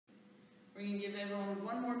We're going to give everyone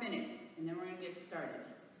 1 more minute, and then we're going to get started.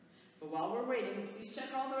 But while we're waiting, please check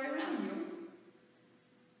all the way around you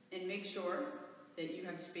and make sure that you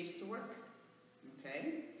have space to work,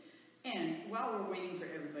 okay? And while we're waiting for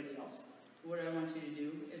everybody else, what I want you to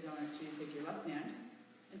do is I want you to take your left hand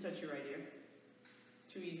and touch your right ear.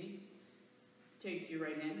 Too easy. Take your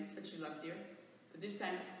right hand, touch your left ear. But this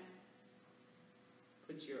time,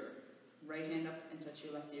 put your right hand up and touch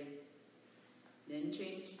your left ear. Then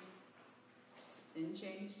change. Then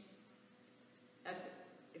change. That's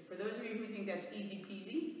it. For those of you who think that's easy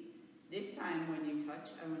peasy, this time when you touch,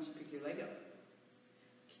 I want you to pick your leg up.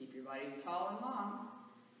 Keep your body tall and long,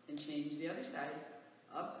 and change the other side.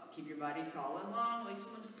 Up, keep your body tall and long, like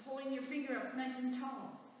someone's pulling your finger up nice and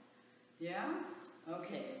tall. Yeah?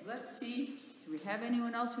 Okay, let's see. Do we have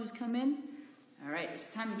anyone else who's come in? All right, it's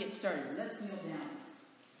time to get started. Let's kneel down.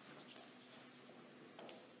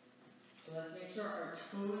 So let's make sure our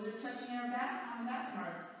toes are touching our back, on the back, and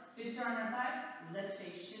our fists are on our thighs. Let's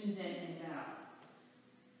face shins in and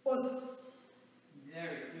bow. Us.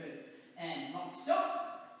 Very good. And mokso.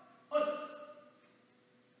 Us.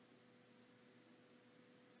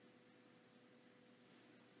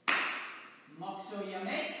 Mokso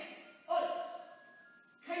yame. Us.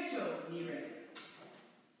 Kaicho nire.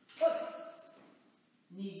 Us.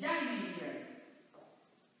 Nidaime nire.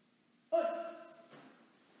 Us.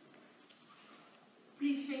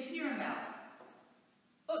 Please face here and bow.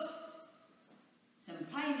 Us.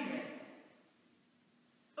 Senpai nire.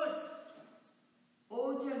 Us.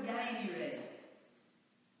 Otagai nire.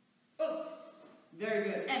 Us. Very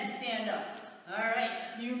good. And stand up. All right.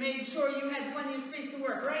 You made sure you had plenty of space to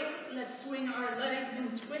work, right? Let's swing our legs and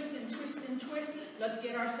twist and twist and twist. Let's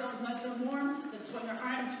get ourselves nice and warm. Let's swing our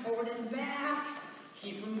arms forward and back.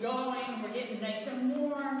 Keep them going. We're getting nice and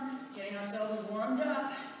warm. Getting ourselves warmed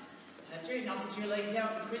up. That's right. Now put your legs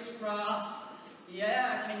out and crisscross.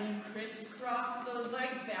 Yeah, can you crisscross those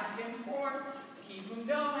legs back and forth? Keep them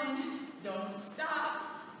going. Don't stop.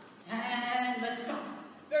 And let's stop.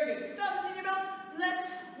 Very good. Thumbs in your belts.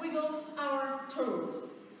 Let's wiggle our toes.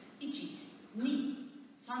 Ichi, ni,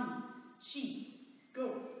 san, shi,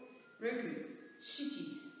 go. Roku, shichi,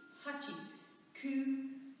 hachi, ku,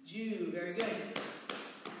 ju. Very good.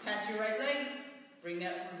 Pat your right leg. Bring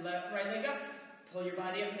that right leg up. Pull your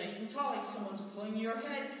body up nice and tall like someone's pulling your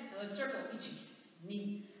head. And let's circle. Ichi,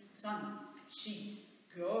 ni, san, shi,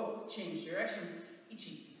 go. Change directions.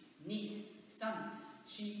 Ichi, ni, san,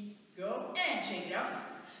 shi, go. And shake it out.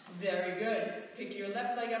 Very good. Pick your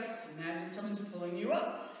left leg up. Imagine someone's pulling you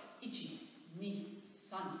up. Ichi, ni,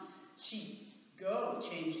 san, shi, go.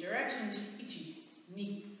 Change directions. Ichi,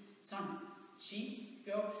 ni, san, shi,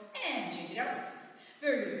 go. And shake it out.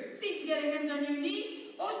 Very good. Feet together, hands on your knees.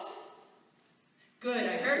 Os. Good,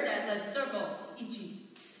 I heard that. Let's circle. Ichi,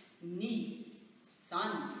 ni,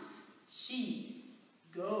 san, shi,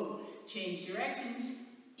 go. Change directions.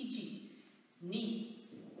 Ichi, ni,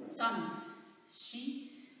 san, shi,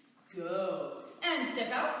 go. And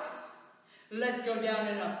step out. Let's go down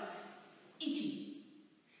and up. Ichi,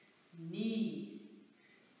 ni,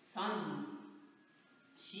 san,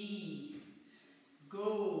 shi,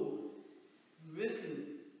 go. Roku,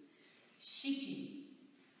 shichi,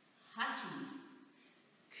 hachi,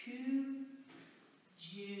 ku,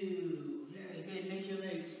 ju. Very good. Make your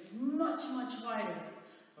legs much, much wider.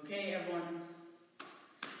 Okay, everyone.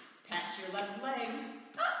 Pat your left leg.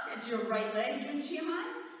 Ah, that's your right leg, Jun Shihan.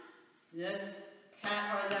 Let's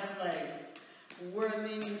pat our left leg. We're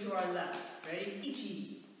leaning to our left. Ready?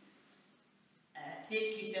 Ichi. That's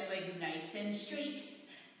it. Keep that leg nice and straight.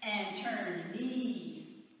 And turn. Knee.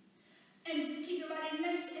 And keep your body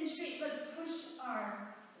nice and straight. Let's push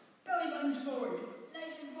our belly buttons forward.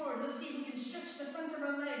 Nice and forward. Let's see if we can stretch the front of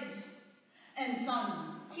our legs. And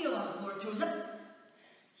sun. Heel on the floor. Toes up.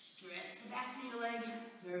 Stretch the backs of your leg.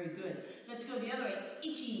 Very good. Let's go the other way.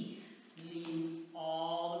 Ichi. Lean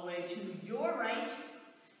all the way to your right.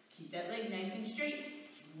 Keep that leg nice and straight.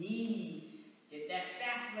 Knee. Get that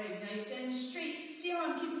back leg nice and straight. See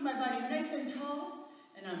how I'm keeping my body nice and tall?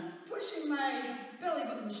 And I'm pushing my belly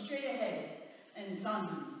button straight ahead. And sun.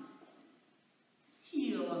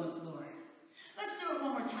 Heel on the floor. Let's do it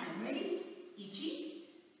one more time. Ready? Ichi.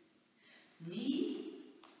 Knee.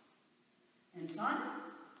 And sun.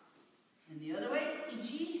 And the other way.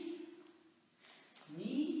 Ichi.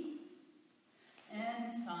 Knee. And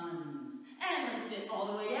sun. And let's sit all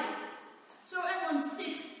the way out. So everyone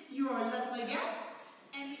stick your left leg out.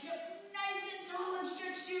 And reach up nice and tall and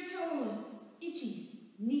stretch your toes. Ichi.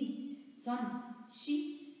 Ni, san,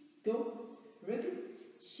 shi, go, roku,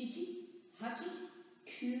 shichi, hachi,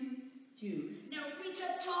 ku, ju. Now reach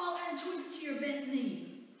up tall and twist to your bent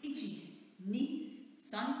knee. Ichi,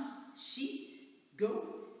 shi, go,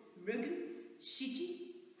 rugu, shichi,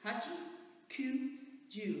 hachi, ku,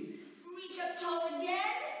 ju. Reach up tall again,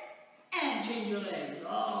 and change your legs.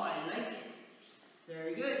 Oh, I like it.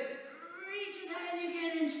 Very good. Reach as high as you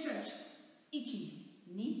can and stretch. Ichi,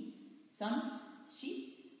 ni, san,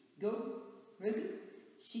 shi, go, rugu,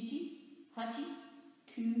 shichi, hachi,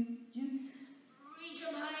 ku, ju. Reach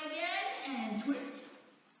up high again and twist.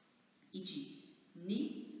 Ichi,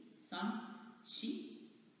 ni, san, shi,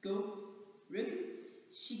 go, rugu,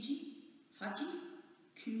 shichi, hachi,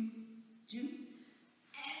 ku, ju.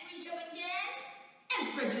 And reach up again and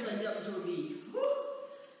spread your legs up into a V. Woo.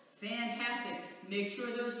 Fantastic. Make sure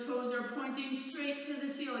those toes are pointing straight to the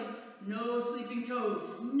ceiling. No sleeping toes.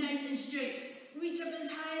 Nice and straight. Reach up as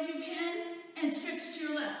high as you can and stretch to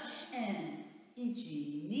your left. And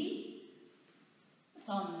ichi, ni,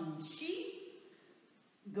 san, shi,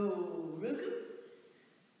 go, rugu,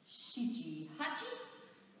 shichi, hachi,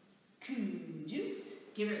 ku, ju.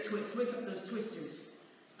 Give it a twist. Wake up those twisters.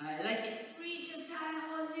 I like it. Reach as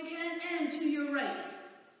tall as you can and to your right.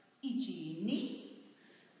 Ichi, ni,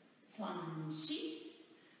 san, shi,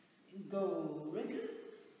 go, rugu,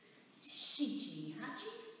 shichi, hachi,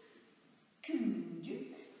 ku, ju.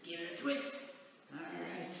 Give it a twist. All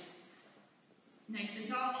right. Nice and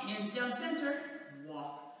tall. Hands down center.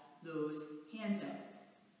 Walk those hands out.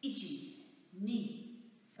 Ichi, ni,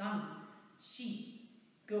 san, shi,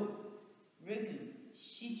 go, rugu,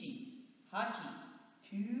 shichi, hachi,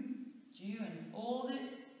 ku, ju, and hold it.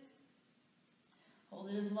 Hold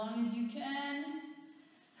it as long as you can.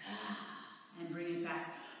 And bring it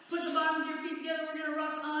back. Put the bottoms of your feet together. We're going to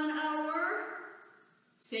rock on our,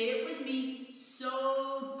 say it with me,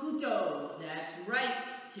 Sokuto. That's right.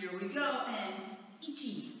 Here we go. And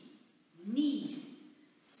ichi, ni,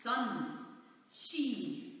 san,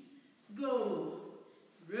 shi, go,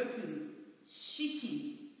 rugu,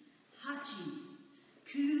 shichi, hachi,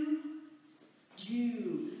 ku,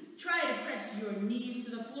 ju. Try to press your knees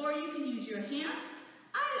to the floor. You can use your hands.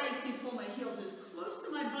 I like to pull my heels as close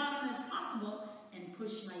to my bottom as possible and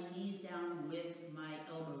push my knees down with my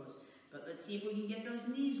elbows. But let's see if we can get those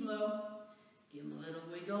knees low. Give them a little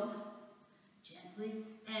wiggle, gently,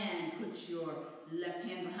 and put your left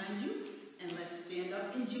hand behind you. And let's stand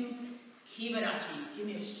up into Kibarachi. Give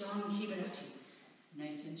me a strong Kibarachi.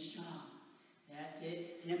 Nice and strong. That's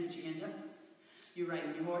it. And then put your hands up. You're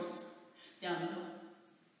riding your horse. Down the hill.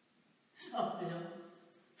 Up the hill.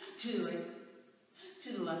 To the right.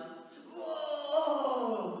 To the left.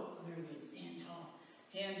 Whoa! Very good. Stand tall.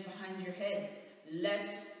 Hands behind your head.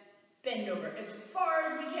 Let's bend over as far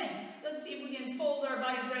as we can. Let's see if we can fold our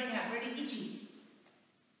bodies right in half. Ready? Ichi.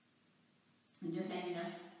 And just hang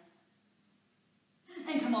there.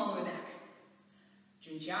 And come all the way back.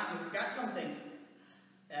 Jun Shihan, we forgot something.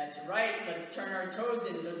 That's right. Let's turn our toes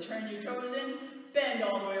in. So turn your toes in. Bend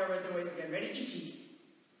all the way over at the waist again. Ready? Ichi.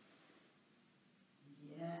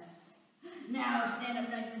 Yes. Now stand up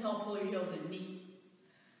nice and tall. Pull your heels in. Knee.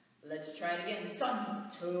 Let's try it again. Sun.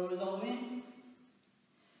 Toes all the way in.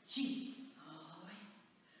 Shi. All the way.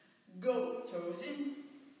 Go. Toes in.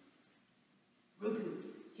 Rugu.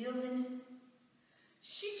 Heels in.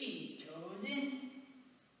 Shichi. Toes in.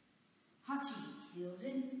 Hachi. Heels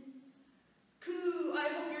in. Ku. I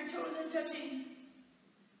hope your toes are touching.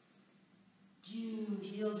 Ju.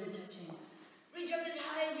 Heels are touching. Reach up as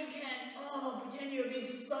high as you can. Oh, pretend you're a big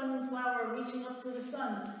sunflower reaching up to the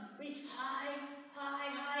sun. Reach high, high,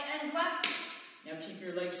 high, and clap. Now keep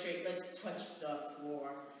your legs straight. Let's touch the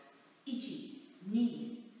floor. Ichi,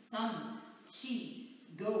 ni, san, shi,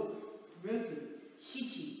 go, rugu,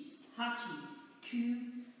 shichi, hachi, ku,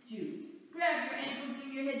 ju. Grab your ankles,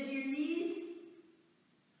 bring your head to your knees.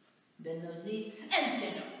 Bend those knees and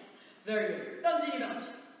stand up. Very good. Thumbs in your belts.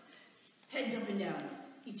 Heads up and down.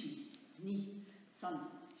 Ichi, ni, san,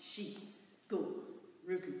 shi, go,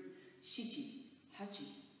 rugu, shichi, hachi,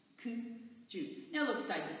 ku, ju. Now look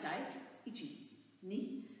side to side. Ichi,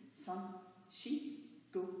 ni, san, shi,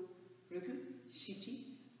 go, rugu, shichi,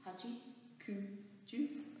 hachi, ku, ju.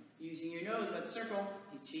 Using your nose, let's circle.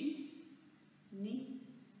 Ichi, ni,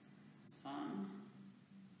 san,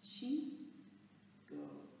 shi, go.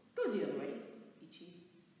 Go the other way. Ichi,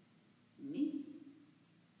 ni,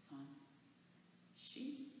 san,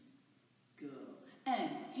 shi, go.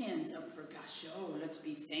 And hands up for gasho. Let's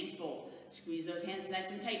be thankful. Squeeze those hands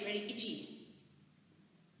nice and tight. Ready? Ichi.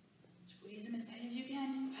 Squeeze them as tight as you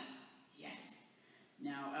can. Yes.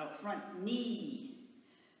 Now out front, knee.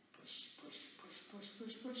 Push, push, push, push,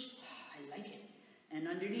 push, push. I like it. And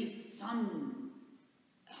underneath, sun.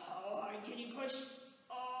 Oh, hard kitty push.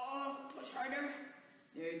 Oh, push harder.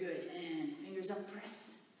 Very good. And fingers up,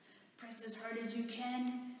 press. Press as hard as you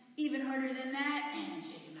can. Even harder than that, and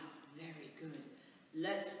shake them out. Very good.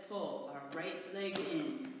 Let's pull our right leg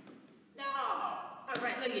in. No! Our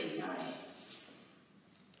right leg in. All right.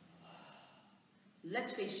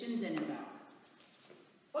 Let's face Shinzen and bow.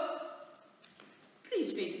 Us.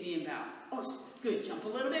 Please face me and bow. Us. Good. Jump a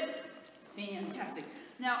little bit. Fantastic.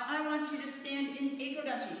 Now, I want you to stand in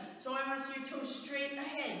Eikodachi. So I want to see your toes straight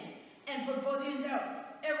ahead. And put both hands out.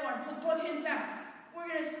 Everyone, put both hands back. We're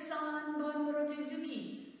going to Sanban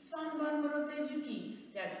Murotezuki. Sanban Murotezuki.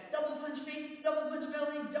 That's double punch face, double punch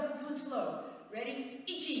belly, double punch low. Ready?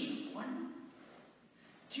 Ichi. 1,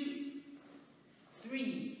 2,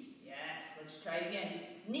 3. Yes, let's try it again.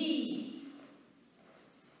 Knee.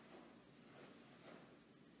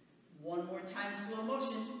 One more time, slow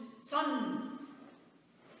motion. Sun.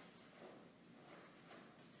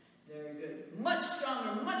 Very good. Much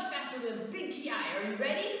stronger, much faster with a big ki. Are you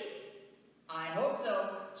ready? I hope so.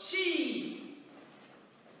 Shi.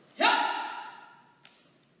 Hyup.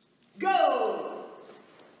 Go.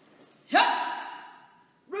 Hyup.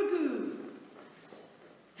 Ruku.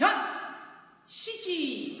 Hyup.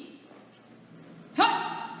 Shichi. Hyup.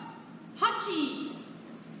 Hachi.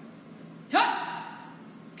 Hyup.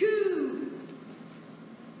 Ku.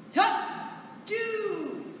 Hyup.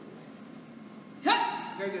 Ju.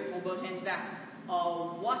 Hyup. Very good. Pull both hands back.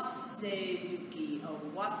 Awasezuki.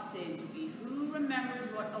 Awasezuki. Who remembers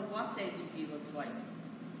what Awasezuki looks like?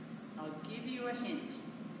 I'll give you a hint.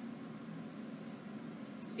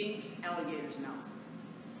 Think alligator's mouth.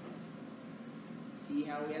 See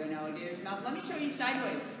how we have an alligator's mouth? Let me show you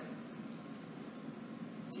sideways.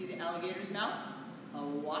 See the alligator's mouth?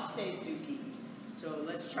 Awasezuki. So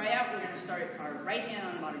let's try out. We're going to start our right hand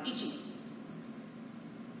on the bottom. Ichi.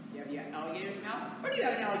 Do you have your alligator's mouth? Or do you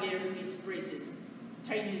have an alligator who needs braces?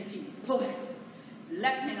 Tighten his teeth. Pull back.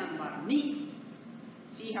 Left hand on the bottom. Knee.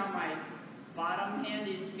 See how my bottom hand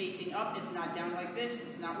is facing up? It's not down like this.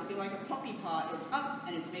 It's not looking like a puppy paw. It's up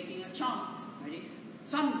and it's making a chomp. Ready?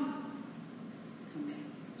 Sun. Come back.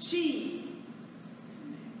 Shi.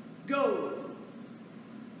 Come back. Go.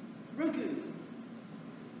 Ruku.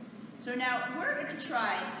 So now we're going to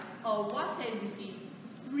try Awasezuki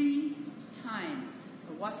 3 times.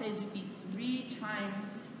 Awasezuki 3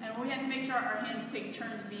 times. And we have to make sure our hands take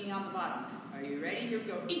turns being on the bottom. Are you ready? Here we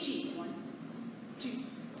go. Ichi. 1, 2,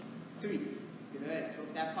 3. Good.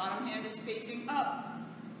 Hope that bottom hand is facing up.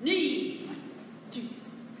 Knee. 1, 2,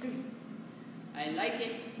 3. I like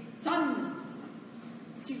it. Sun. 1,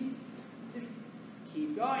 2, 3.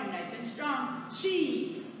 Keep going. Nice and strong.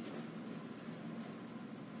 Shi.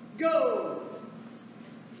 Go.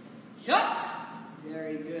 Yup.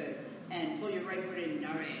 Very good. And pull your right foot in.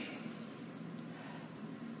 Nare.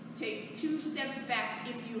 Take 2 steps back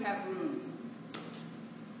if you have room.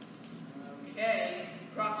 Okay.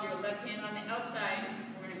 Cross your left hand on the outside.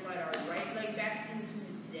 We're going to slide our right leg back into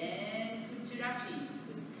Zen Kutsurachi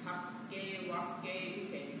with Kake,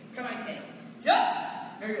 Wake, Uke. Come on, today.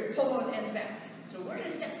 Yup! Very good. Pull both hands back. So we're going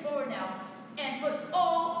to step forward now and put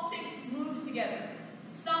all 6 moves together.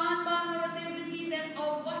 Sanban Murotezuki, then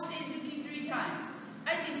Awasezuki 3 times.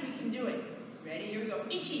 I think we can do it. Ready? Here we go.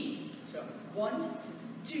 Ichi. So 1,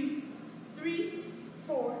 2, 3,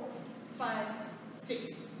 4, 5,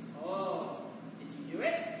 6. Oh. Do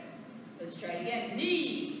it. Let's try it again.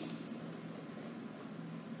 Knee.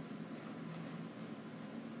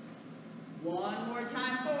 1 more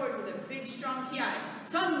time forward with a big strong ki.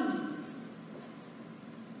 Sun.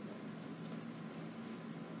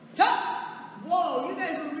 Hyup. Whoa, you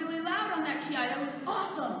guys were really loud on that ki. That was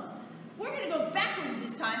awesome. We're going to go backwards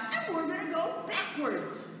this time, and we're going to go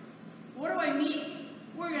backwards. What do I mean?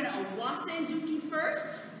 We're going to Awasezuki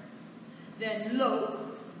first, then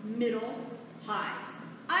low, middle, high.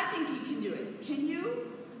 I think you can do it. Can you?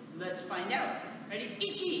 Let's find out. Ready?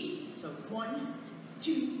 Ichi. So 1,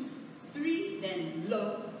 2, 3, then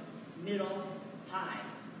low, middle, high.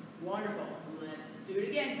 Wonderful. Let's do it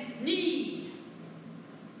again. Knee.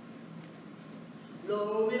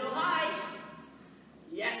 Low, middle, high.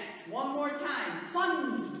 Yes. 1 more time.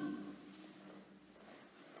 Sun.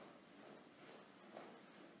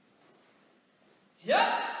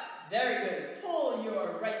 Yep. Very good. Pull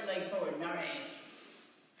your right leg forward. Nare.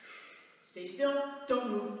 Stay still. Don't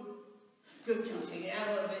move. Good job. Shake it out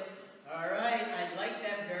a little bit. All right. I like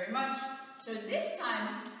that very much. So this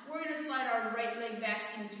time, we're going to slide our right leg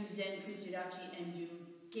back into Zen Kutsurachi and do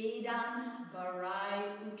Geidan Barai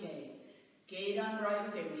Uke. Geidan Barai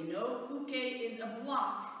Uke. We know Uke is a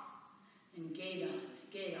block. And Geidan.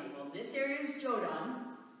 Geidan. Well, this area is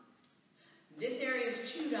Jodan. This area is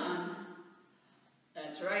Chudan.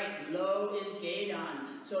 That's right. Low is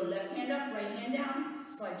Geidan. So left hand up, right hand down.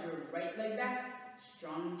 Slide your right leg back.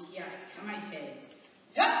 Strong kiai. Kamaite.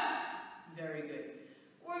 Yeah. Very good.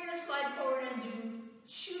 We're going to slide forward and do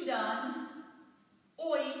Chudan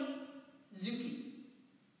Oi Zuki.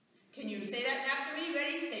 Can you say that after me?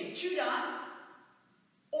 Ready? Say Chudan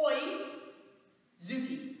Oi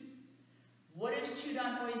Zuki. What is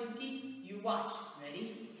Chudan Oi Zuki? You watch.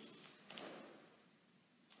 Ready?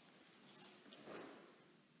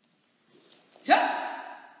 Yeah.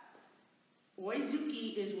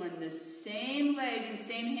 Oizuki is when the same leg and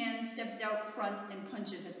same hand steps out front and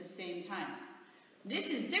punches at the same time. This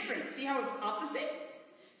is different. See how it's opposite?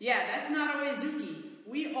 Yeah, that's not Oizuki.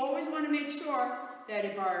 We always want to make sure that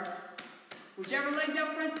if whichever leg's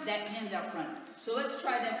out front, that hand's out front. So let's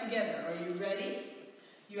try that together. Are you ready?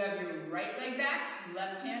 You have your right leg back,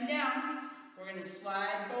 left hand down. We're going to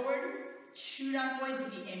slide forward, shoot on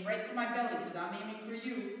Oizuki. Aim right for my belly because I'm aiming for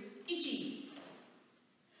you. Ichi.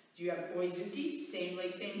 Do you have Oizuki? Same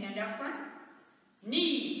leg, same hand out front.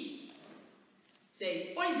 Knee.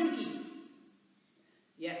 Say Oizuki.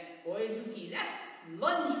 Yes, Oizuki. That's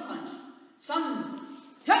lunge punch. Sun.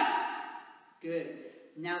 Ha! Good.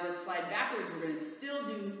 Now let's slide backwards. We're going to still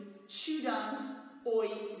do Shudan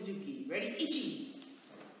Oizuki. Ready? Ichi.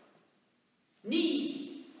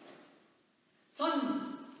 Knee.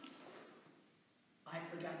 Sun. I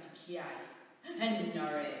forgot to kiai. And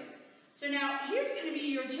nare. So now, here's going to be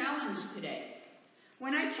your challenge today.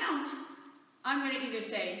 When I count, I'm going to either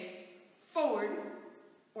say forward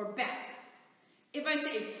or back. If I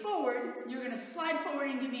say forward, you're going to slide forward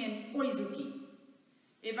and give me an Oizuki.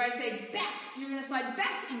 If I say back, you're going to slide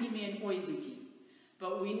back and give me an Oizuki.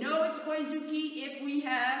 But we know it's Oizuki if we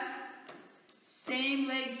have same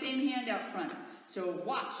leg, same hand out front. So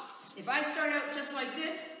watch. If I start out just like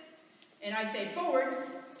this, and I say forward,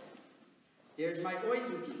 there's my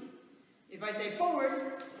Oizuki. If I say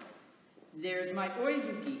forward, there's my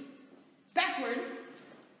Oizuki. Backward,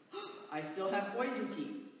 I still have Oizuki.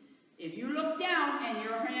 If you look down and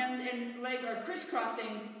your hand and leg are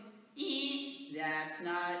crisscrossing, that's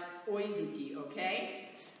not Oizuki,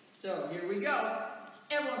 okay? So here we go.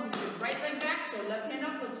 Everyone put your right leg back, so left hand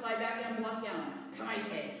up, let's slide back and block down.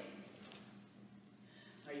 Kamaite.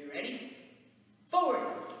 Are you ready? Forward.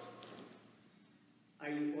 Are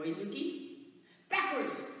you Oizuki? Backward.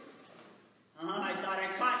 I thought I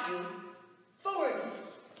caught you. Forward.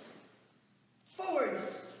 Forward.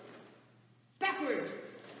 Backward.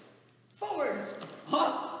 Forward.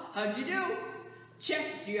 Oh, how'd you do?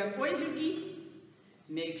 Check. Do you have Oizuki?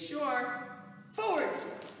 Make sure. Forward.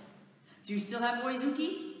 Do you still have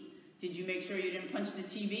Oizuki? Did you make sure you didn't punch the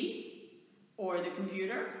TV or the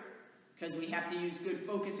computer? Because we have to use good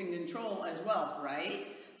focus and control as well, right?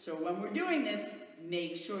 So when we're doing this,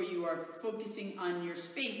 make sure you are focusing on your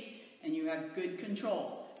space and you have good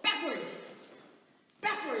control. Backwards.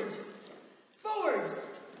 Backwards. Forward.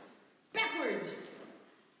 Backwards.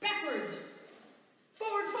 Backwards.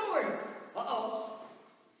 Forward, forward. Uh-oh.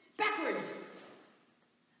 Backwards.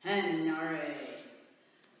 And nare.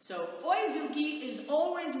 So Oizuki is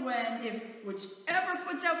always when, if whichever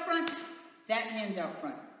foot's out front, that hand's out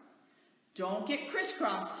front. Don't get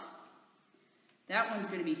crisscrossed. That one's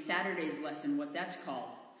going to be Saturday's lesson, what that's called.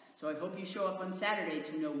 So I hope you show up on Saturday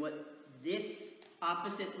to know what this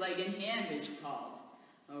opposite leg and hand is called.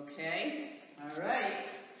 Okay? All right.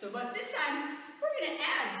 So, but this time, we're going to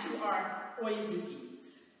add to our Oizuki.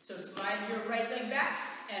 So slide your right leg back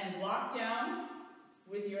and block down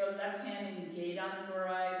with your left hand and gate on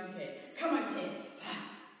Murai Uke. Come on, Tay.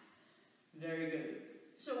 Very good.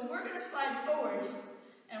 So we're going to slide forward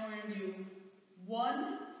and we're going to do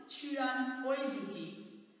one Chudan Oizuki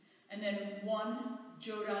and then one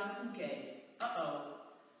Jodan Uke. Uh-oh.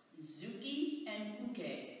 Zuki and Uke.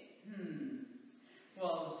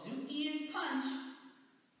 Well, Zuki is punch.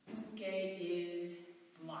 Uke is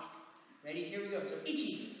block. Ready? Here we go. So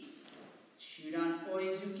Ichi. Chudan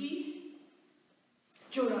Oizuki.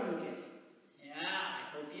 Jodan Uke. Yeah,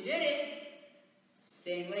 I hope you did it.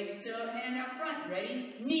 Same leg still, hand up front.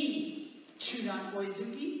 Ready? Knee. Chudan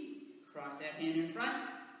Oizuki. Cross that hand in front.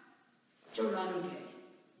 Jodan Uke.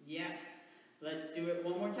 Yes. Let's do it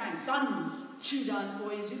one more time. Sun. Chudan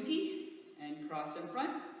Oizuki. And cross in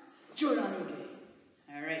front. Jodan Uke.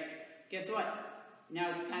 All right. Guess what? Now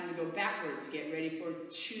it's time to go backwards. Get ready for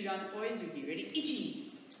Chudan Oizuki. Ready?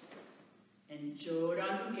 Ichi. And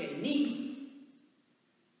Jodan Uke. Knee.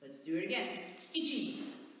 Let's do it again. Ichi.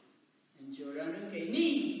 And Jodan Uke.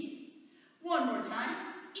 Knee. One more time.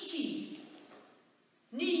 Ichi.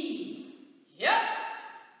 Knee. Yep.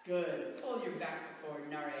 Good. Pull your back foot forward.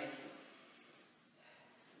 Nare.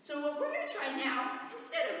 So what we're going to try now,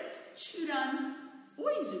 instead of Chudan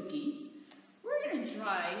Oizuki, we're going to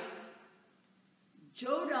try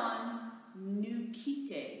Jodan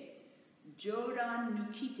nukite. Jodan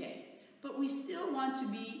nukite. But we still want to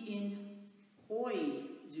be in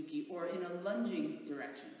oi-zuki, or in a lunging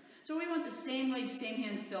direction. So we want the same leg, same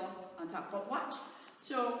hand still on top. But watch.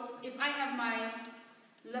 So if I have my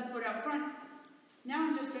left foot out front, now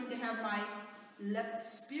I'm just going to have my left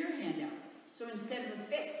spear hand out. So instead of a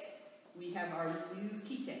fist, we have our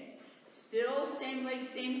nukite. Still same leg,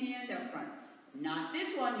 same hand out front. Not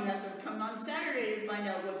this one. You have to come on Saturday to find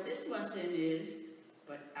out what this lesson is,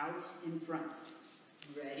 but out in front.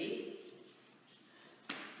 Ready?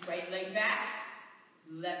 Right leg back,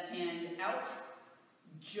 left hand out.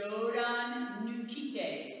 Jodan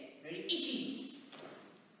nukite. Ready? Ichi.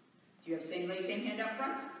 Do you have same leg, same hand out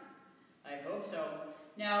front? I hope so.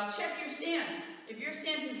 Now check your stance. If your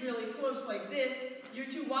stance is really close like this, you're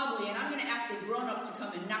too wobbly, and I'm going to ask a grown-up to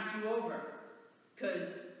come and knock you over,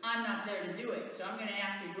 because I'm not there to do it. So I'm going to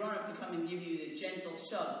ask a grown-up to come and give you the gentle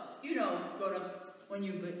shove. You know, grown-ups, when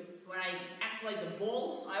I act like a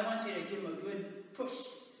bull, I want you to give them a good push.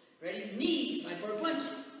 Ready? Knee, slide for a punch.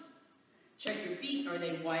 Check your feet. Are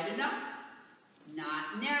they wide enough?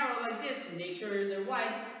 Not narrow like this. Make sure they're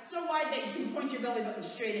wide. So wide that you can point your belly button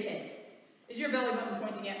straight ahead. Is your belly button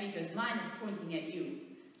pointing at me? Because mine is pointing at you.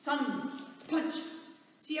 Sun, punch.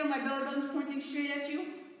 See how my belly button's pointing straight at you?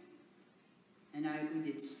 And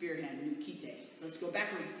we did spear hand, nukite. Let's go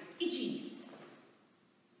backwards. Ichi.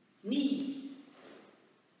 Knee.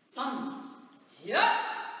 Sun. Yeah.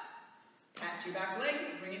 Pat your back leg.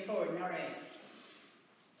 Bring it forward. All right.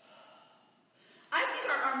 I think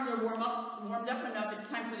our arms are warmed up enough. It's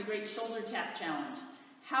time for the great shoulder tap challenge.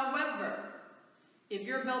 However, if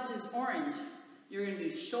your belt is orange, you're going to do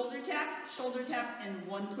shoulder tap, and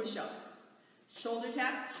one push-up. Shoulder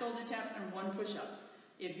tap, and one push-up.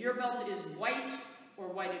 If your belt is white or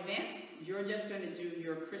white advanced, you're just going to do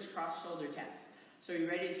your crisscross shoulder taps. So you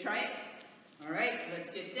ready to try it? All right, let's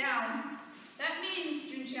get down. That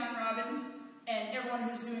means, Jun Shihan Robin, and everyone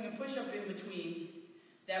who's doing a push-up in between,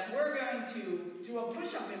 that we're going to do a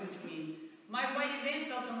push-up in between. My white advanced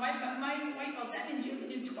belts and my white belts, that means you can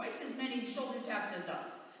do twice as many shoulder taps as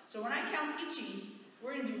us. So when I count ichi,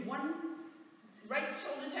 we're going to do one right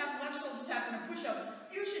shoulder tap, left shoulder tap, and a push-up.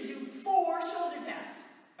 You should do 4 shoulder taps.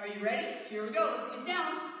 Are you ready? Here we go. Let's get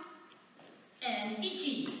down. And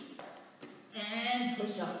ichi. And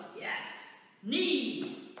push-up. Yes.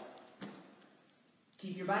 Knee.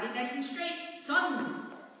 Keep your body nice and straight. Sun.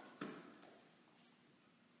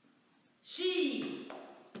 Shi.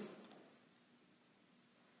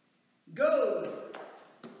 Go.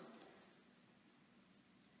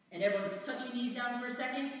 And everyone's touching these down for a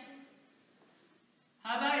second.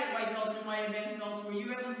 How about it, white belts and white advanced belts? Were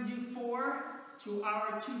you able to do 4 to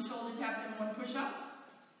our 2 shoulder taps and 1 push-up?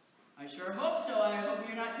 I sure hope so. I hope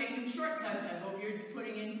you're not taking shortcuts. I hope you're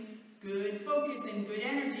putting in good focus and good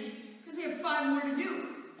energy, because we have 5 more to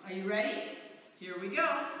do. Are you ready? Here we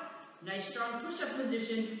go. Nice strong push-up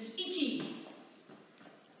position. Ichi.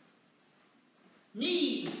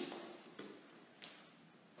 Knee.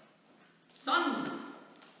 Sun.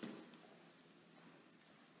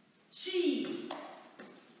 Shi.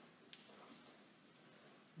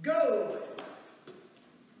 Go.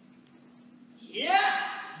 Yeah.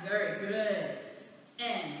 Very good.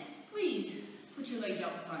 And please put your legs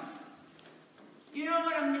out in front. You know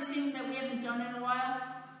what I'm missing that we haven't done in a while?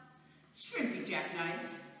 Shrimpy jackknives.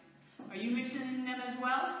 Are you missing them as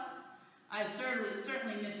well? I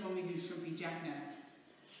certainly miss when we do shrimpy jackknives.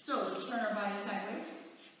 So let's turn our bodies sideways,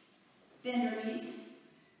 bend our knees,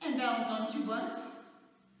 and balance on 2 buns.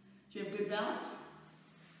 Do you have good balance?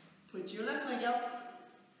 Put your left leg out,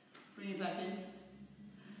 bring it back in.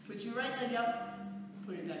 Put your right leg out,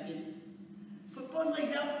 put it back in. Put both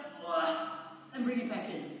legs out, and bring it back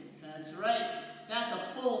in. That's right. That's a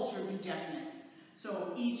full shrimpy jackknife.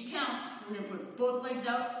 So each count, we're going to put both legs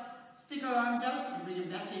out, stick our arms out, and bring them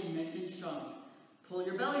back in nice and strong. Pull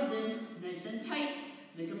your bellies in, nice and tight.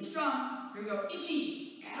 Make them strong. Here we go.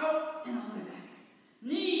 Ichi. Out, and all the way back.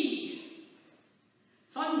 Knee.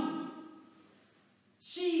 Sun.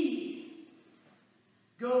 Shi.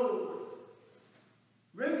 Go.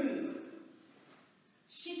 Roku.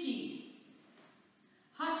 Shichi.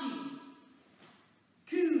 Hachi.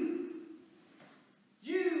 Ku.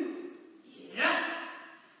 Ju. Yeah.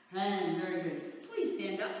 And very good. Please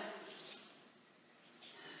stand up. All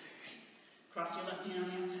right. Cross your left hand on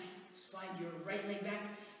the outside. Slide your right leg back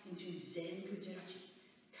into Zen Kutarachi.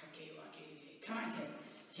 Kake wake. Come on, Zen.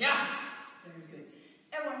 Yeah. Very good.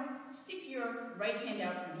 Everyone, stick your right hand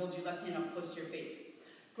out and hold your left hand up close to your face.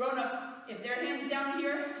 Grown-ups, if their hand's down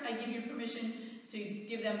here, I give you permission to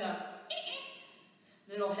give them the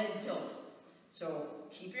little head tilt. So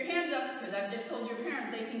keep your hands up, because I've just told your parents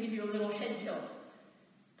they can give you a little head tilt.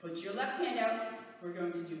 Put your left hand out. We're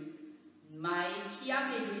going to do Mai Kia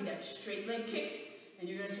Baby, that straight leg kick. And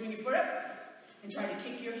you're going to swing your foot up and try to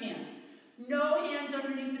kick your hand. No hands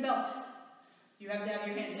underneath the belt. You have to have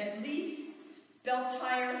your hands at least belt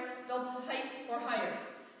height or higher.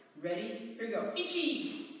 Ready? Here we go.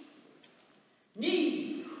 Ichi,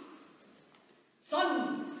 ni,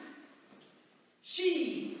 san,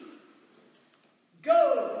 shi,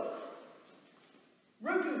 go,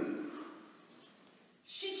 roku,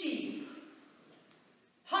 shichi,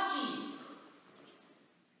 hachi,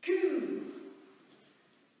 ku,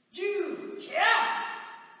 ju. Yeah!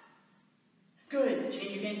 Good.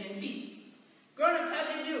 Change your hands and feet. Grown-ups, how'd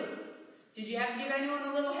they do? Did you have to give anyone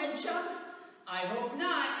a little head shove? I hope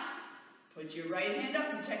not. Put your right hand up,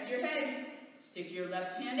 protect your head. Stick your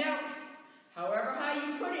left hand out. However high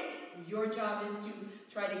you put it, your job is to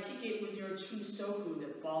try to kick it with your chusoku, the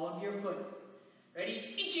ball of your foot.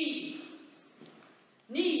 Ready? Ichi,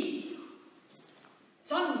 ni,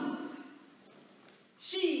 san,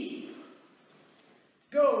 shi,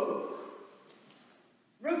 go,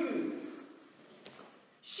 roku,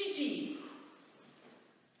 shichi,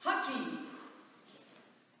 hachi,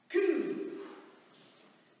 ku,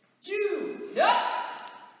 ju, yeah.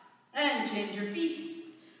 And change your feet.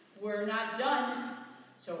 We're not done,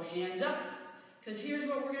 so hands up, because here's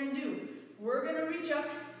what we're going to do. We're going to reach up,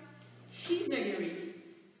 hizagiri,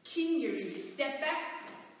 kingiri, step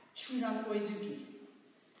back, chudan oizuki.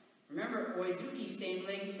 Remember, oizuki, same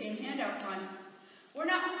leg, same hand out front. We're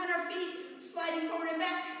not moving our feet, sliding forward and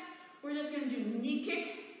back. We're just going to do knee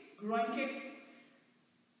kick, groin kick,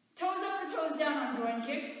 toes up or toes down on groin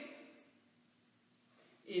kick.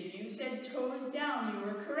 If you said toes down, you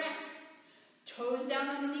were correct. Toes down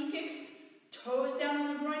on the knee kick, toes down on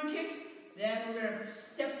the groin kick, then we're going to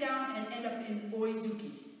step down and end up in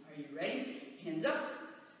oizuki. Are you ready? Hands up,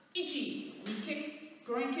 ichi, knee kick,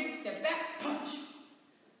 groin kick, step back, punch.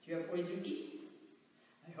 Do you have oizuki?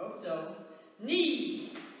 I hope so.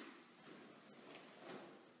 Knee.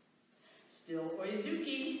 Still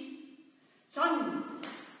oizuki. San.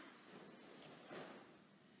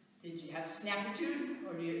 Did you have snapitude,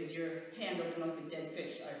 or is your hand open like a dead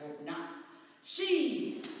fish? I hope not.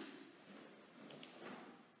 Shi.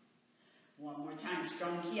 One more time,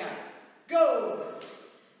 strong kiai. Go.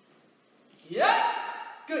 Yeah.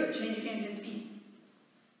 Good. Change your hands and feet.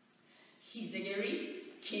 Hizagiri,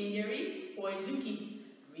 kingiri, oizuki.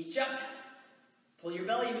 Reach up. Pull your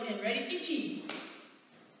belly in. Ready? Ichi.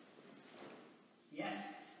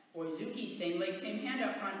 Yes. Oizuki, same leg, same hand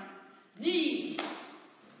out front. Knee.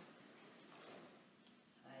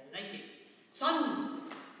 I like it. San.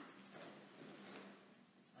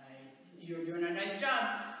 You're doing a nice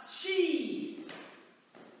job. Shi.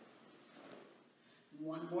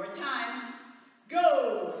 One more time.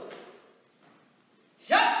 Go.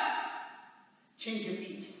 Yeah. Change your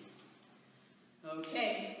feet.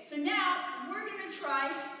 Okay, so now we're going to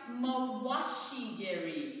try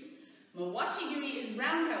Mawashigiri. Mawashigiri is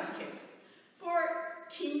roundhouse kick. For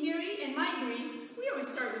Kingiri and Maigiri, we always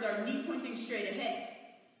start with our knee pointing straight ahead.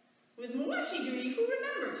 With Mawashigiri, who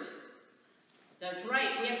remembers? That's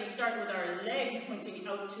right, we have to start with our leg pointing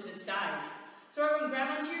out to the side. So everyone grab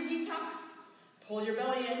onto your gi top, pull your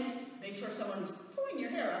belly in, make sure someone's pulling your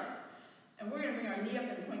hair up, and we're going to bring our knee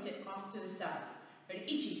up and point it off to the side. Ready?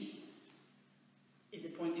 Ichi. Is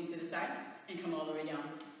it pointing to the side? And come all the way down.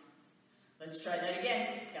 Let's try that again.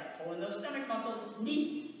 Got to pull in those stomach muscles.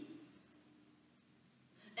 Knee.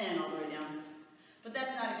 And all the way down. But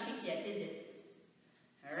that's not a kick yet, is it?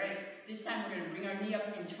 All right. This time we're going to bring our knee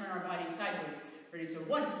up and turn our body sideways. Ready? So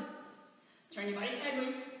 1. Turn your body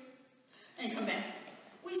sideways. And come back.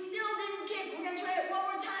 We still didn't kick. We're going to try it one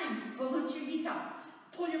more time. Hold on to your gi top.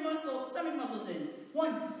 Pull your stomach muscles in.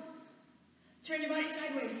 1. Turn your body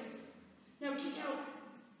sideways. Now kick out.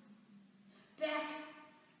 Back.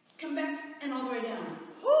 Come back. And all the way down.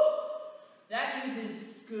 Woo! That uses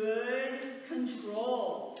good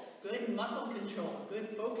control. Good muscle control. Good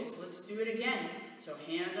focus. Let's do it again. So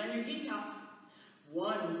hands on your gi top.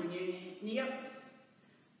 1. Bring your knee up.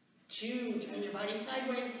 2. Turn your body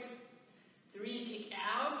sideways. 3. Kick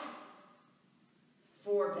out.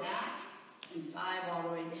 4. Back. And 5 all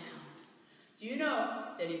the way down. Do you know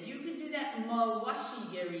that if you can do that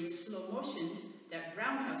Mawashigiri slow motion, that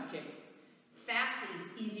roundhouse kick, fast is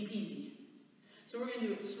easy peasy. So we're going to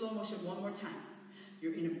do it slow motion one more time.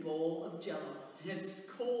 You're in a bowl of Jello, and it's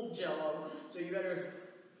cold Jello, so you better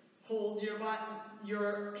hold your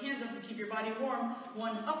hands up to keep your body warm.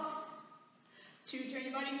 1, up. 2, turn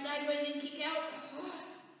your body sideways and kick out.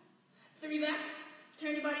 3, back.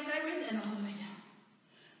 Turn your body sideways and all the way down.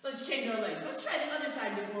 Let's change our legs. Let's try the other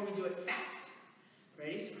side before we do it fast.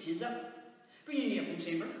 Ready? So hands up. Bring your knee up in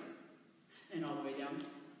chamber. And all the way down.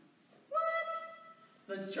 What?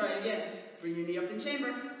 Let's try again. Bring your knee up in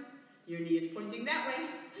chamber. Your knee is pointing that way.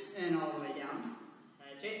 And all the way down.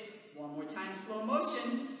 That's it. One more time, slow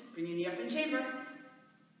motion. Bring your knee up in chamber.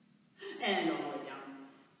 And all the way down.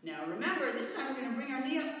 Now remember, this time we're going to bring our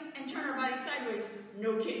knee up and turn our body sideways.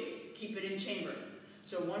 No kick. Keep it in chamber.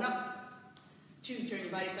 So 1 up, 2, turn your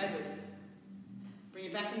body sideways. Bring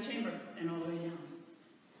it back in chamber and all the way down.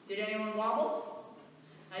 Did anyone wobble?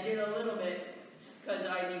 I did a little bit because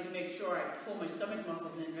I need to make sure I pull my stomach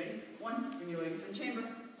muscles in. Ready? 1, bring your legs in chamber.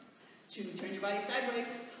 2, turn your body sideways.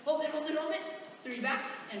 Hold it, hold it, hold it. 3 back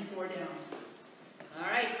and 4 down. All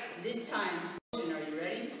right, this time, are you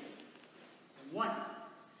ready? 1,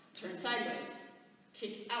 turn sideways.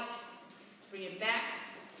 Kick out. Bring it back.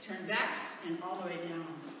 Turn back and all the way down.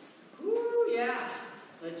 Woo, yeah.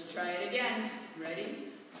 Let's try it again. Ready?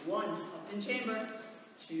 1, up in chamber.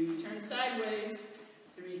 2, turn sideways.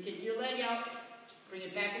 3, kick your leg out. Bring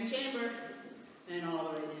it back in chamber. And all the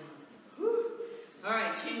way down. Woo. All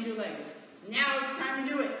right, change your legs. Now it's time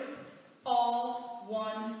to do it. All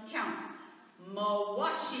 1 count.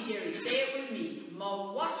 Mawashigiri. Say it with me.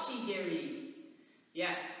 Mawashigiri.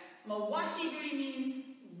 Yes. Mawashigiri means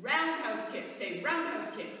roundhouse kick. Say roundhouse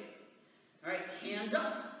kick. All right, hands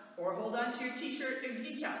up, or hold on to your t-shirt or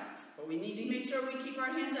guitar. But we need to make sure we keep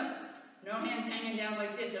our hands up. No hands hanging down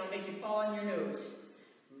like this. It'll make you fall on your nose.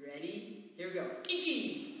 Ready? Here we go.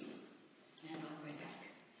 Ichi. And all the way back.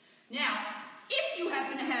 Now, if you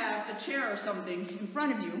happen to have a chair or something in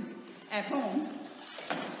front of you at home,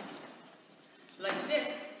 like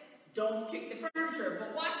this, don't kick the furniture,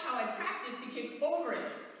 but watch how I practice to kick over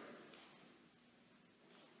it.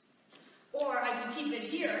 Or I can keep it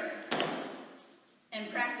here and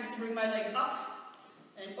practice to bring my leg up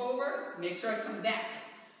and over. Make sure I come back.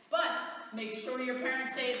 But make sure your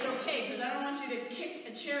parents say it's okay, because I don't want you to kick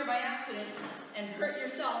a chair by accident and hurt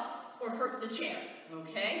yourself or hurt the chair.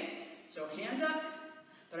 Okay? So hands up,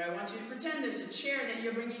 but I want you to pretend there's a chair that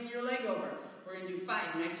you're bringing your leg over. We're going to do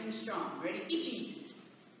 5, nice and strong. Ready? Ichi.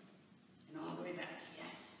 And all the way back.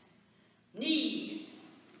 Yes. Knee.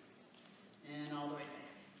 And all the way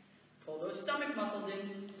back. Pull those stomach muscles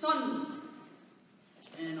in. Sun.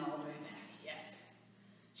 And all the way back. Yes.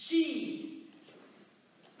 Shi.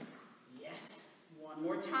 Yes. One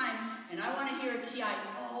more time. And I want to hear a kiai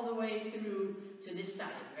all the way through to this side.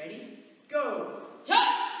 Ready? Go.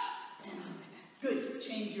 Ha! And all the way back. Good.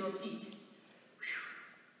 Change your feet.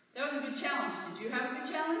 That was a good challenge. Did you have a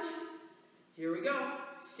good challenge? Here we go.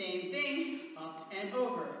 Same thing. Up and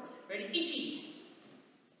over. Ready? Ichi.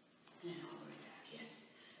 And all the way back. Yes.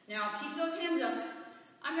 Now, keep those hands up.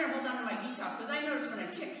 I'm going to hold on to my gi-top because I notice when I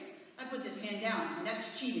kick, I put this hand down, and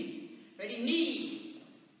that's cheating. Ready? Knee.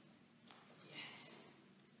 Yes.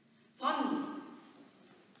 Sun.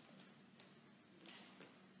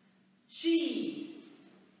 Shi.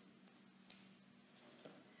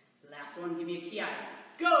 Last one, give me a kiai.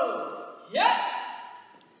 Go. Yep.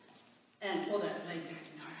 And pull that leg back.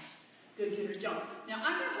 All right. Good, kicker, jump. Now,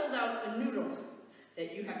 I'm going to hold out a noodle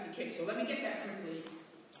that you have to kick, so let me get that quickly.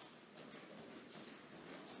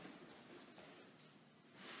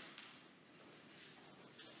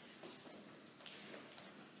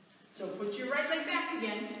 So put your right leg back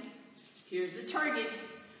again. Here's the target.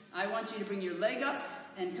 I want you to bring your leg up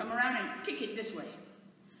and come around and kick it this way.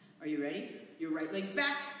 Are you ready? Your right leg's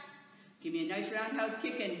back. Give me a nice roundhouse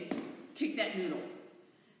kick and kick that noodle.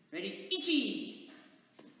 Ready? Ichi.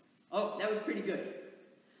 Oh, that was pretty good.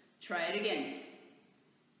 Try it again.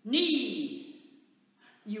 Knee.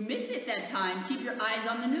 You missed it that time. Keep your eyes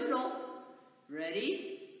on the noodle.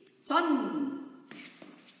 Ready? Sun.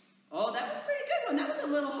 Oh, that was a pretty good one. That was a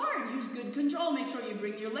little hard. Use good control. Make sure you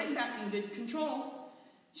bring your leg back in good control.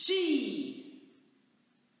 Shi.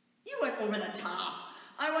 You went over the top.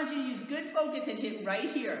 I want you to use good focus and hit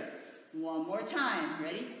right here. One more time.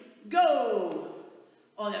 Ready? Go.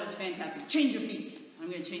 Oh, that was fantastic. Change your feet. I'm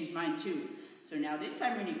going to change mine too. So now this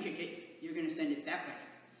time when you kick it, you're going to send it that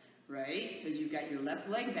way. Right? Because you've got your left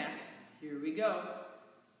leg back. Here we go.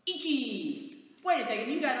 Ichi. Wait a second.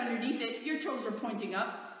 You got underneath it. Your toes are pointing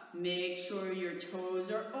up. Make sure your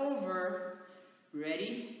toes are over.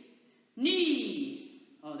 Ready? Knee.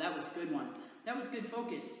 Oh, that was a good one. That was good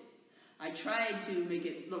focus. I tried to make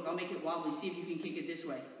it, look, I'll make it wobbly. See if you can kick it this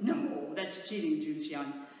way. No, that's cheating, Jun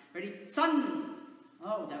Shihan. Ready? Sun.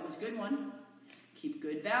 Oh, that was a good one. Keep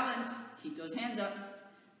good balance. Keep those hands up.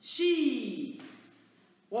 Shi.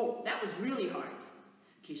 Whoa, that was really hard.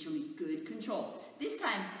 Okay, show me good control. This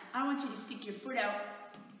time, I want you to stick your foot out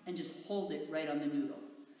and just hold it right on the noodle.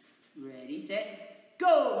 Ready, set,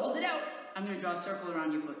 go. Hold it out. I'm going to draw a circle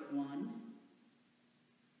around your foot. 1,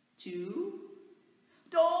 2.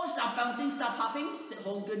 Don't stop bouncing, stop hopping.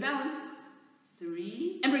 Hold good balance.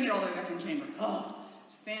 3, and bring it all the way back in the chamber. Oh,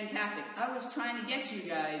 fantastic. I was trying to get you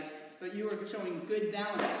guys, but you were showing good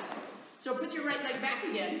balance. So put your right leg back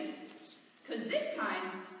again, because this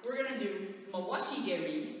time we're going to do mawashi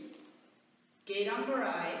geri, gedan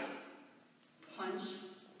barai, punch,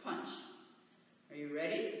 punch. Are you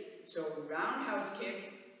ready? So roundhouse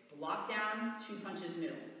kick, block down, 2 punches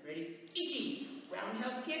middle. Ready? Ichi. So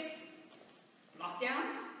roundhouse kick, block down,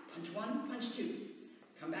 punch 1, punch 2.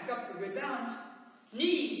 Come back up for good balance.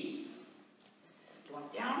 Knee.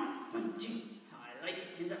 Block down, 1, 2. I like it.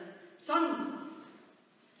 Hands up. Sun.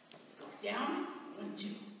 Block down, 1, 2.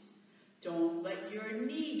 Don't let your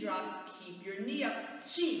knee drop. Keep your knee up.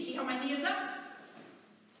 Shi. See how my knee is up?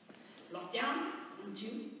 Block down, 1,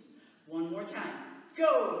 2. One more time.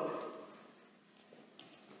 Go.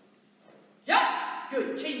 Yep.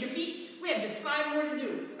 Good. Change your feet. We have just 5 more to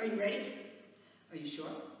do. Are you ready? Are you sure?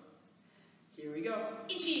 Here we go.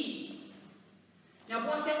 Ichi. Now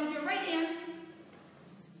block down with your right hand.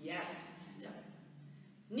 Yes. Hands up.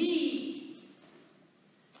 Knee.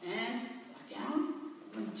 And block down.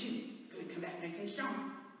 1, 2. Good. Come back nice and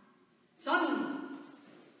strong. Sun.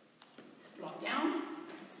 Block down.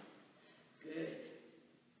 Good.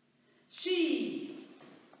 Shi.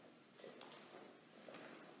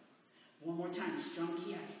 One more time. Strong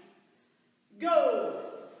ki. Go.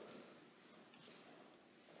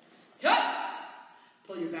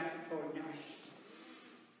 Pull your back foot forward now.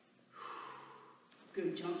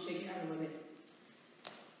 Good, jump, shake it out a little bit.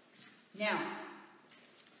 Now,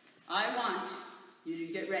 I want you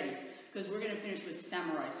to get ready, because we're going to finish with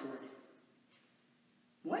samurai sword.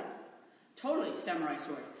 What? Totally samurai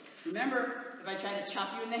sword. Remember, if I try to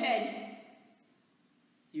chop you in the head,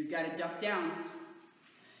 you've got to duck down.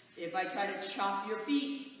 If I try to chop your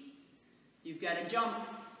feet, you've got to jump.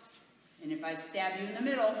 And if I stab you in the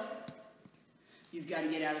middle, you've got to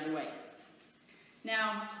get out of the way.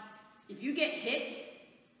 Now, if you get hit,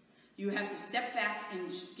 you have to step back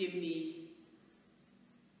and give me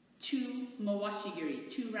 2 mawashi geri,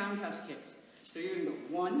 2 roundhouse kicks. So you're going to go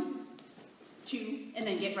 1, 2, and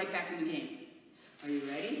then get right back in the game. Are you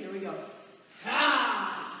ready? Here we go.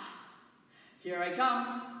 Ha! Here I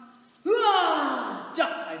come. Ah!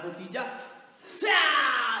 Duck. I hope you ducked.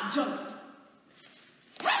 Ah! Jump.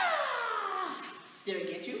 Ah! Did I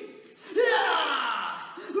get you?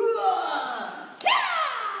 Ah! Ah!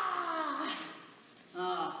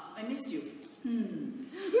 Ah! I missed you. Ah!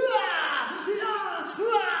 Ah!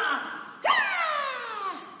 Ah!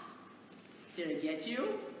 Ah! Did I get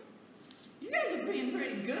you? You guys are being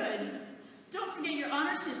pretty good. Don't forget your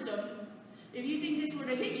honor system. If you think this were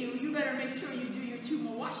to hit you, you better make sure you do your 2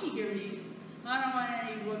 mawashi geris. I don't want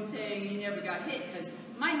anyone saying you never got hit, because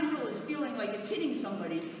my noodle is feeling like it's hitting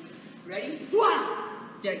somebody. Ready? Wah!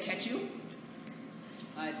 Did I catch you?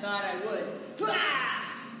 I thought I would.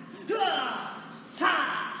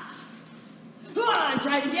 I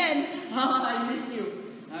tried again. I missed you.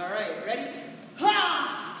 All right, ready?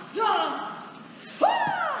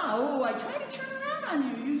 Oh, I tried to turn around on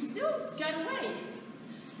you. You still got away.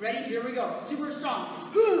 Ready? Here we go. Super strong.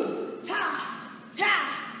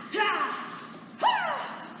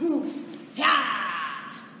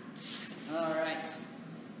 All right.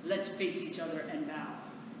 Let's face each other and bow.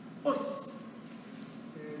 Us.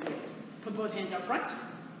 Very good. Put both hands out front.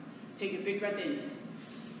 Take a big breath in.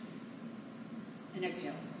 And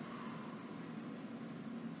exhale.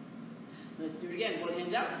 Let's do it again. Both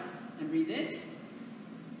hands out. And breathe in.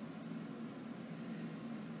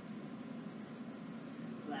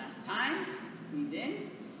 Last time. Breathe in.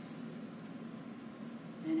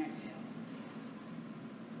 And exhale.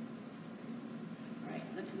 All right.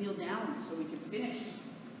 Let's kneel down so we can finish.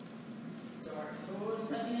 So our toes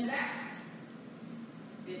touching the back.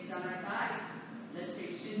 Fists on our thighs. Let's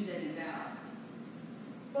face shins and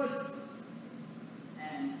bow. Us.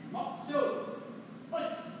 And moksu.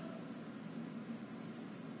 Us.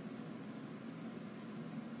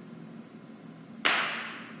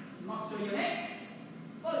 Moksu yore.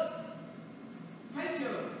 Us.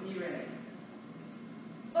 Taicho nire.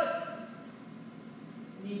 Us.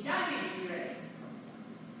 Nidami nire.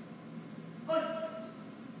 Us.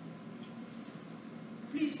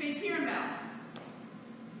 Please face here and bow.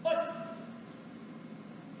 Us.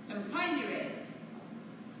 Senpai nire.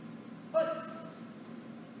 Us.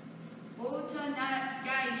 Ota na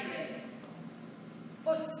gai nire.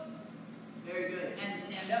 Us. Very good. And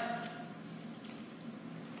stand up.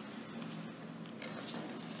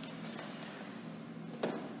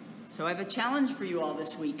 So I have a challenge for you all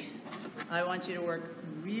this week. I want you to work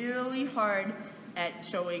really hard at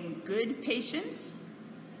showing good patience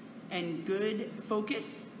and good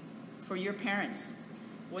focus for your parents.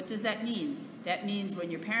 What does that mean? That means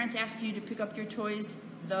when your parents ask you to pick up your toys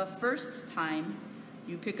the first time,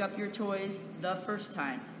 you pick up your toys the first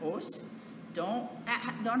time. Os? Don't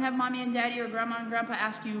have mommy and daddy or grandma and grandpa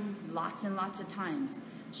ask you lots and lots of times.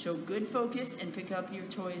 Show good focus and pick up your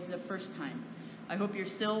toys the first time. I hope you're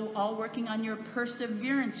still all working on your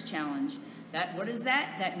perseverance challenge. What is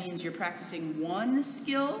that? That means you're practicing one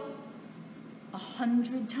skill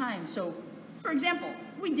 100 times. So, for example,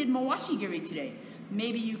 we did mawashigiri today.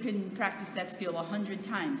 Maybe you can practice that skill 100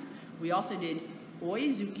 times. We also did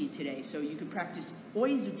oizuki today, so you could practice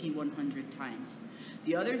oizuki 100 times.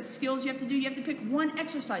 The other skills you have to do, you have to pick one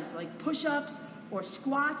exercise like push-ups or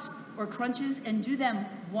squats or crunches and do them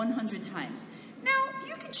 100 times. Now,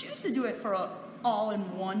 you can choose to do it for all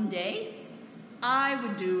in one day. I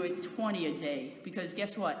would do it 20 a day because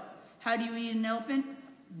guess what? How do you eat an elephant?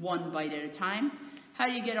 One bite at a time. How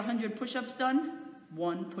do you get 100 push-ups done?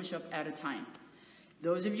 One push-up at a time.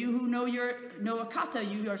 Those of you who know a kata,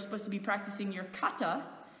 you are supposed to be practicing your kata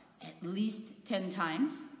at least 10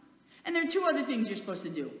 times. And there are two other things you're supposed to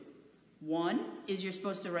do. One is you're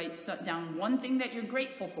supposed to write down one thing that you're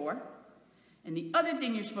grateful for. And the other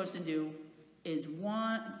thing you're supposed to do is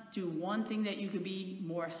do one thing that you could be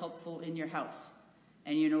more helpful in your house.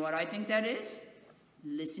 And you know what I think that is?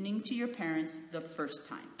 Listening to your parents the first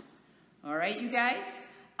time. All right, you guys?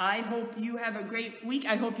 I hope you have a great week.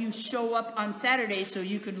 I hope you show up on Saturday so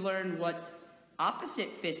you can learn what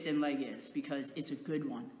opposite fist and leg is because it's a good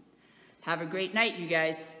one. Have a great night, you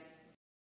guys.